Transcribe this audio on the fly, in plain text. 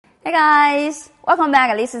Hey guys, welcome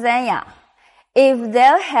back. This is Anya. If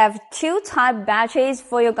there have two type batteries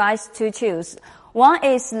for you guys to choose, one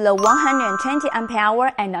is the 120 ampere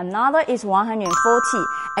hour and another is 140,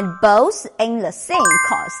 and both in the same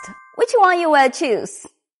cost. Which one you will choose?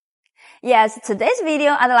 Yes, today's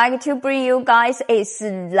video I'd like to bring you guys is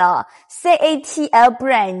the CATL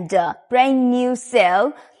brand new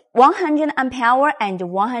cell, 100 ampere hour and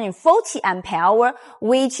 140 ampere hour,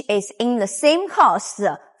 which is in the same cost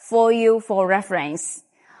for you for reference.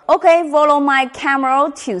 Okay, follow my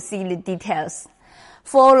camera to see the details.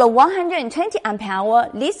 For the 120 ampere hour,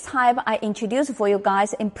 this type I introduced for you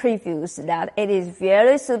guys in previews that it is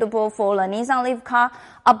very suitable for the Nissan Leaf car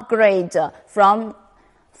upgrade from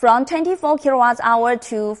 24 kilowatts hour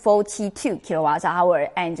to 42 kilowatts hour,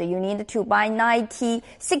 and you need to buy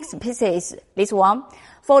 96 pieces. This one.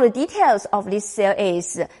 For the details of this cell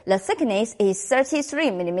is, the thickness is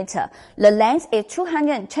 33 millimeter, the length is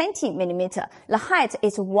 220 millimeter, the height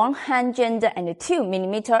is 102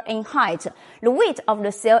 millimeter in height. The weight of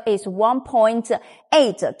the cell is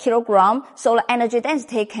 1.8 kilogram, so the energy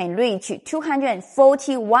density can reach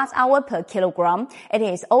 240 watts hour per kilogram. It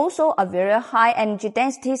is also a very high energy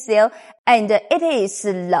density cell, and it is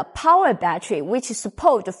the power battery which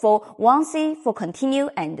support for 1C for continue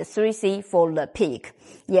and 3C for the peak.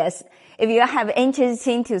 Yes, if you have interest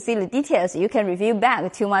to see the details, you can review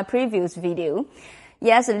back to my previous video.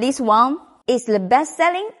 Yes, this one is the best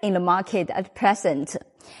selling in the market at present.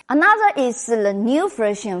 Another is the new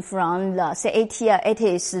version from the CATL. It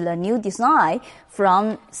is the new design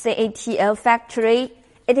from CATL factory.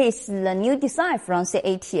 It is the new design from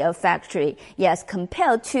CATL factory. Yes,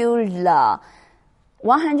 compared to the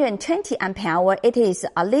 120 ampere hour, it is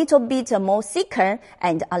a little bit more thicker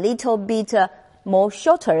and a little bit more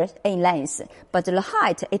shorter in length, but the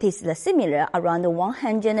height, it is similar, around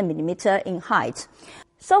 100 millimeter in height.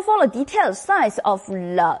 So for the detailed size of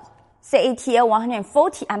the CATL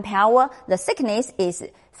 140 ampere hour, the thickness is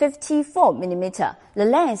 54 millimeter, the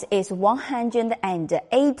length is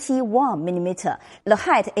 181 millimeter, the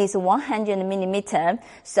height is 100 millimeter,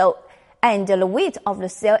 and the weight of the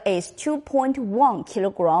cell is 2.1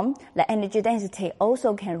 kilogram. The energy density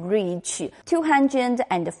also can reach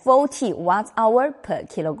 240 watts hour per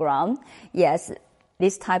kilogram. Yes,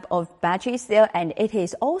 this type of battery cell, and it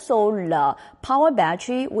is also the power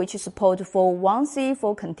battery which support for 1C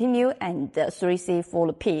for continue and 3C for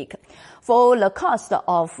the peak. For the cost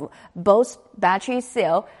of both battery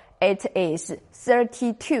cell, it is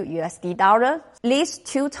 $32. These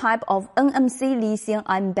two type of NMC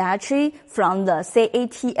lithium-ion battery from the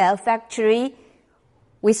CATL factory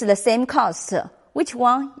with the same cost. Which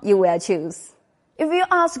one you will choose? If you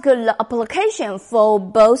ask the application for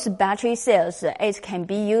both battery cells, it can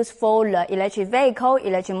be used for the electric vehicle,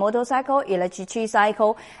 electric motorcycle, electric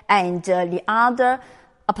tricycle, and the other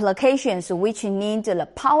applications which need the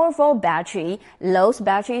powerful battery. Those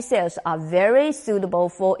battery cells are very suitable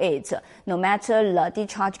for it, no matter the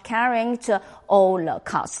discharge current or the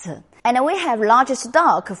cost. And we have large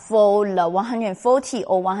stock for the 140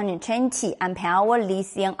 or 120 ampere hour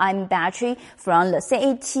lithium-ion battery from the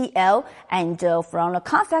CATL and from the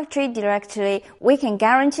car factory directly. We can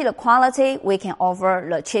guarantee the quality. We can offer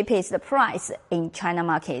the cheapest price in China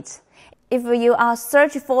market. If you are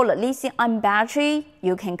searching for the lithium-ion battery,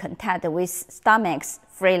 you can contact with StarMax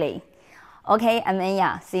freely. Okay, I'm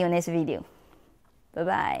Anya. See you next video.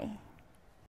 Bye-bye.